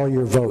 Cast all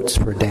your votes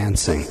for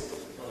dancing.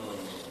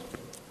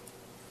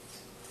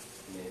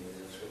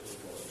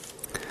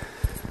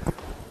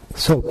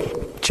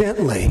 So,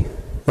 gently,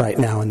 right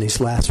now in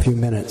these last few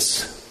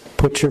minutes,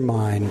 put your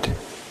mind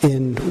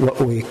in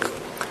what we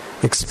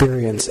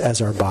experience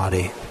as our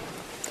body.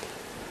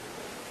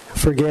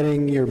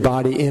 Forgetting your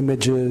body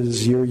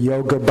images, your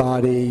yoga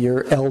body,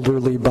 your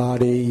elderly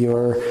body,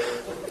 your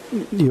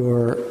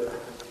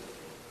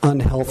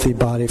unhealthy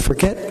body.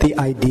 Forget the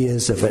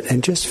ideas of it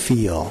and just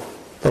feel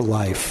the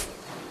life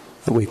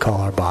that we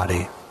call our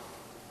body.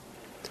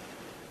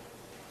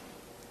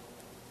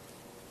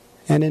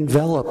 And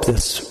envelop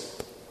this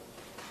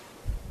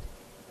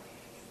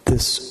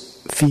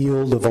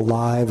field of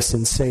alive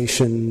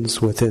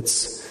sensations with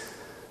its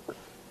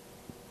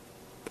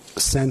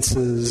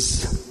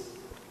senses,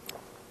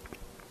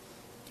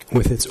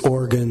 with its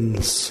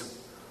organs,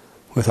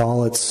 with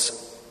all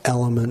its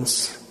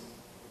elements.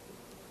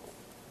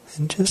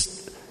 And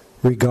just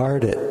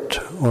regard it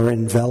or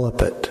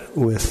envelop it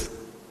with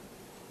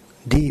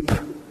deep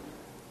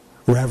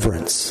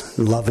reverence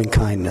and loving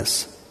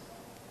kindness.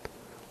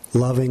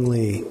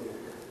 Lovingly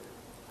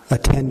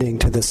attending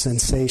to the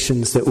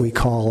sensations that we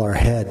call our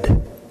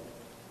head,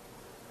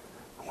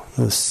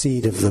 the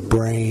seat of the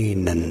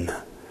brain and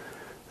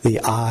the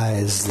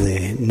eyes,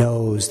 the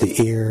nose,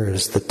 the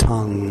ears, the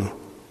tongue,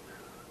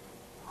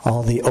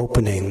 all the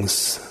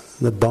openings,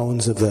 the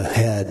bones of the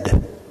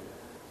head,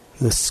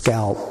 the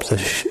scalp,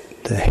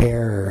 the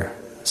hair,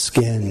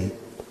 skin.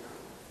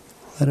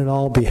 Let it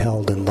all be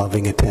held in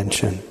loving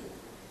attention.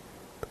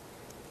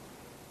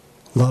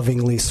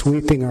 Lovingly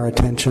sweeping our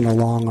attention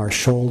along our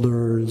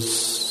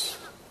shoulders,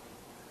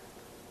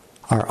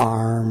 our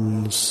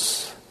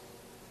arms,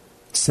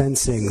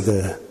 sensing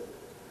the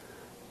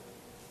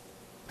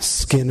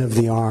skin of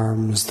the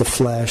arms, the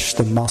flesh,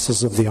 the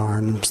muscles of the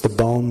arms, the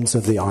bones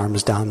of the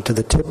arms, down to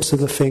the tips of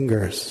the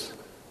fingers.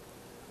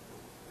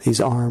 These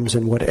arms,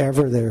 and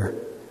whatever their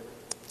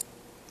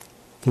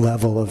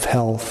level of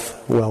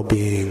health,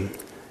 well-being,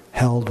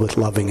 held with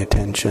loving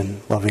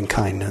attention, loving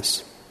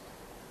kindness.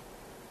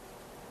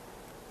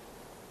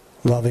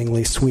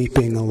 Lovingly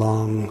sweeping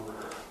along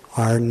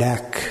our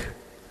neck,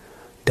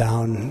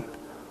 down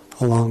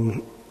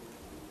along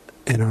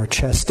in our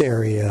chest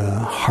area,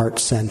 heart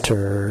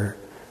center,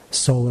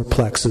 solar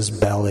plexus,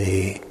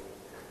 belly,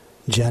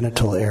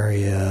 genital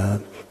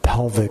area,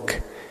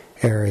 pelvic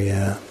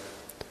area.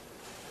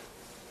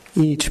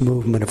 Each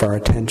movement of our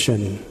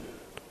attention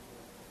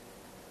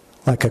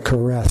like a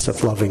caress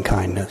of loving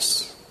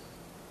kindness.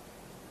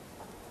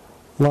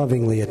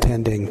 Lovingly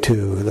attending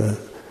to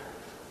the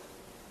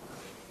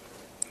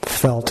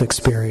felt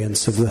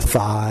experience of the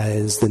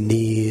thighs, the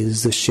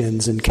knees, the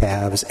shins and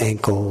calves,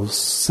 ankles,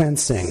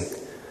 sensing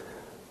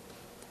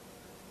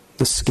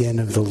the skin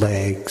of the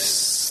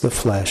legs, the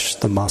flesh,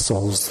 the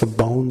muscles, the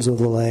bones of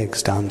the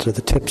legs down to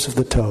the tips of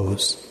the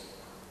toes.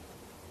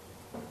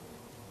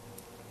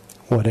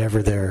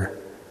 Whatever their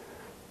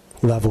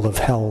level of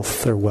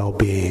health or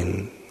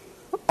well-being,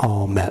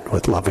 all met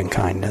with loving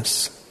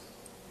kindness,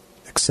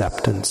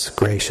 acceptance,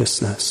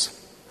 graciousness.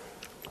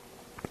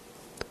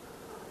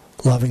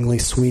 Lovingly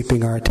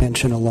sweeping our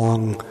attention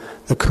along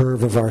the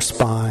curve of our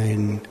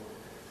spine,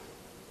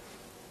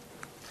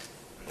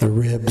 the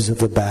ribs of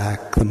the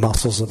back, the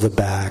muscles of the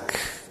back,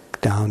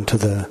 down to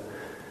the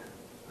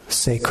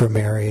sacrum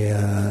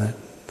area,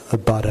 the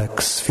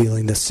buttocks,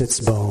 feeling the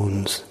sits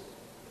bones,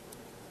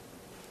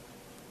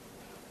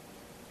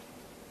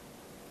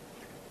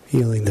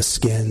 feeling the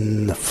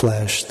skin, the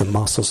flesh, the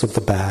muscles of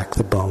the back,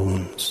 the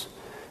bones,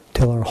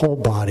 till our whole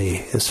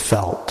body is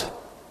felt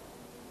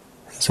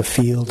as a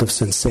field of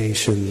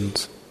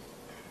sensations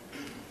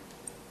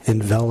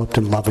enveloped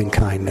in loving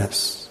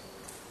kindness.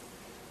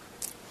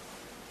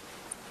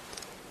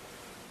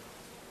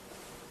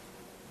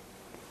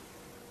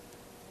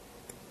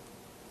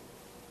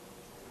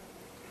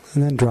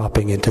 And then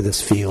dropping into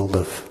this field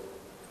of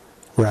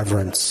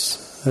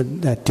reverence,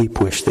 that deep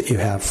wish that you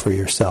have for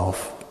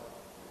yourself.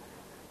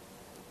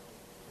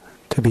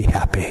 To be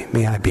happy.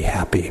 May I be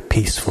happy,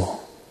 peaceful,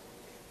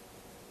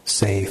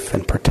 safe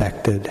and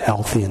protected,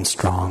 healthy and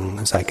strong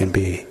as I can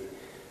be.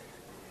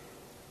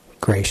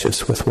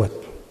 Gracious with what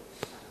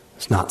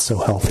is not so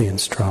healthy and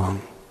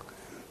strong.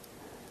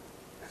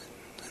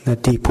 And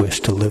that deep wish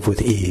to live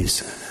with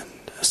ease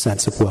and a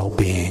sense of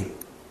well-being.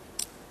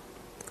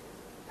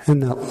 And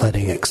not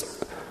letting it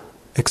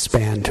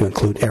expand to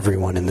include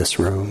everyone in this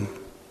room.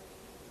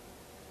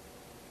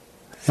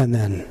 And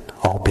then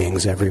all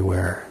beings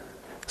everywhere.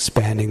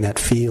 Spanning that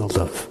field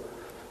of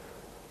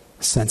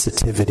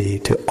sensitivity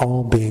to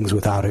all beings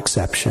without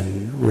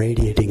exception,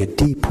 radiating a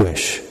deep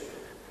wish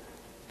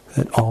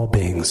that all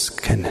beings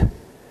can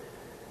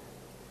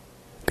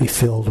be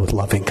filled with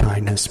loving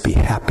kindness, be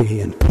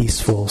happy and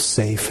peaceful,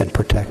 safe and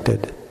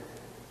protected,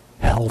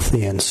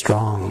 healthy and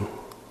strong,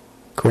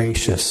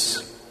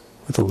 gracious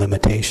with the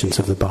limitations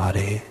of the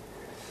body,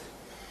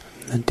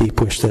 a deep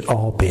wish that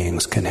all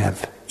beings can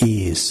have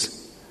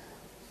ease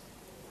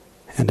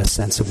and a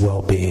sense of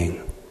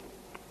well-being.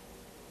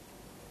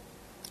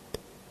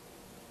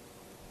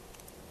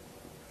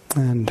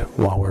 And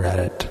while we're at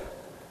it,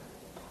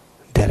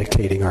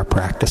 dedicating our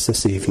practice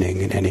this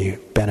evening and any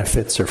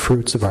benefits or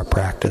fruits of our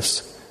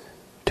practice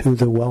to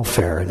the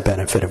welfare and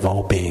benefit of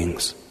all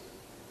beings,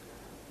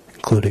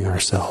 including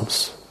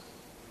ourselves.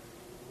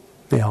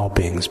 May all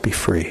beings be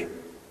free.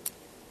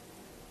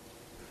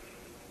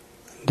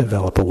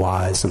 Develop a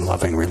wise and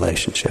loving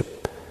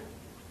relationship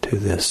to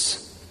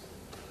this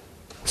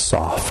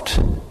soft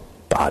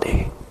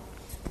body.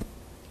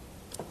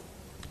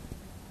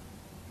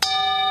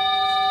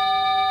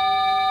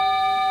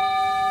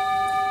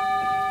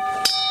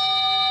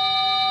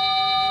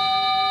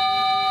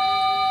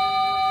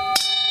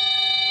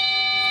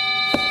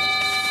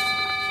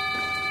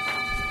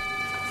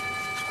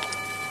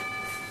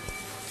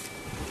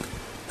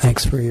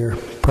 Thanks for your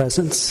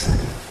presence,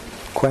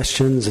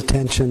 questions,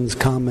 attentions,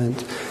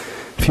 comment,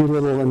 a few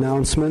little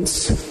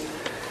announcements.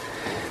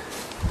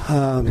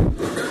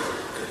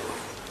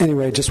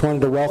 Anyway, just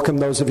wanted to welcome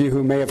those of you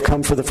who may have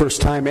come for the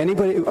first time.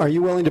 Anybody, are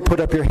you willing to put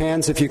up your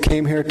hands if you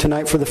came here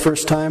tonight for the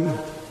first time?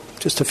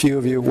 Just a few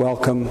of you,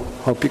 welcome.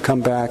 Hope you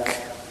come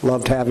back.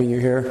 Loved having you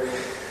here.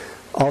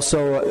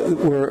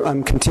 Also,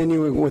 I'm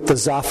continuing with the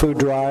Zafu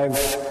Drive.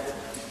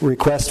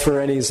 Request for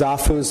any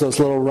Zafus, those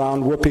little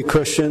round whoopee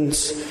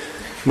cushions.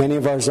 Many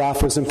of our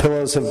Zafus and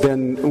pillows have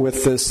been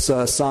with this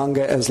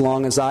Sangha as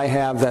long as I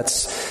have.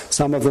 That's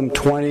some of them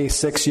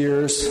 26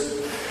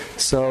 years.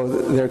 So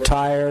they're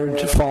tired,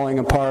 falling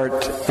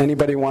apart.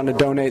 Anybody want to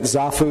donate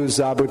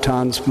Zafus,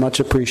 Zabutans, much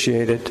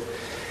appreciated.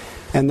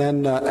 And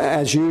then,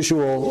 as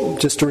usual,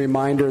 just a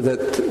reminder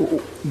that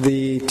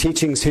the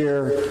teachings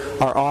here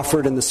are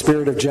offered in the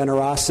spirit of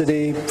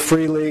generosity,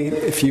 freely.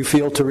 If you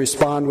feel to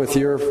respond with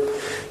your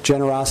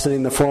generosity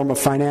in the form of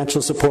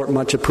financial support,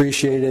 much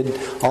appreciated.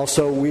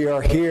 Also, we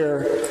are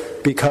here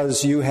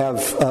because you have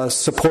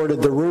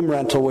supported the room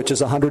rental, which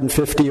is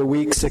 $150 a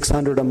week,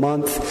 $600 a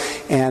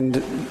month,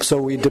 and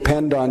so we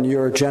depend on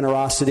your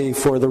generosity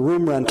for the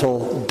room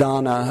rental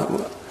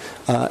dana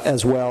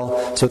as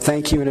well. So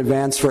thank you in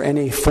advance for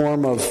any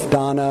form of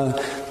dana,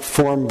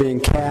 form being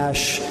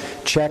cash,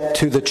 check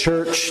to the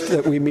church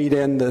that we meet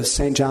in, the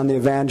St. John the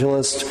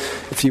Evangelist.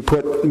 If you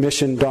put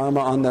Mission Dharma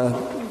on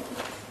the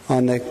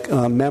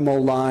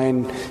memo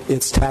line,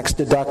 it's tax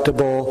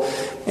deductible,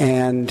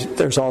 and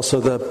there's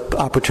also the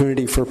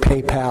opportunity for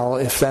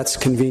PayPal if that's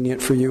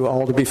convenient for you,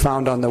 all to be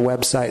found on the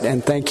website.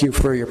 And thank you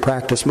for your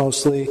practice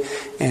mostly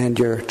and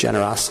your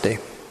generosity.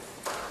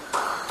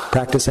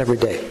 Practice every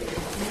day.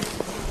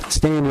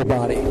 Stay in your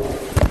body.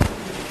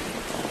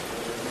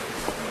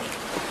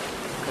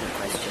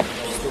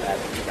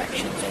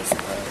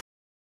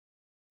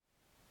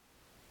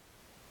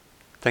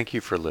 Thank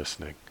you for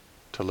listening.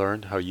 To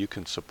learn how you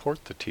can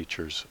support the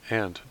teachers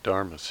and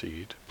Dharma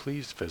Seed,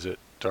 please visit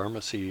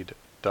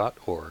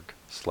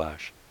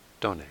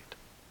dharmaseed.org/donate.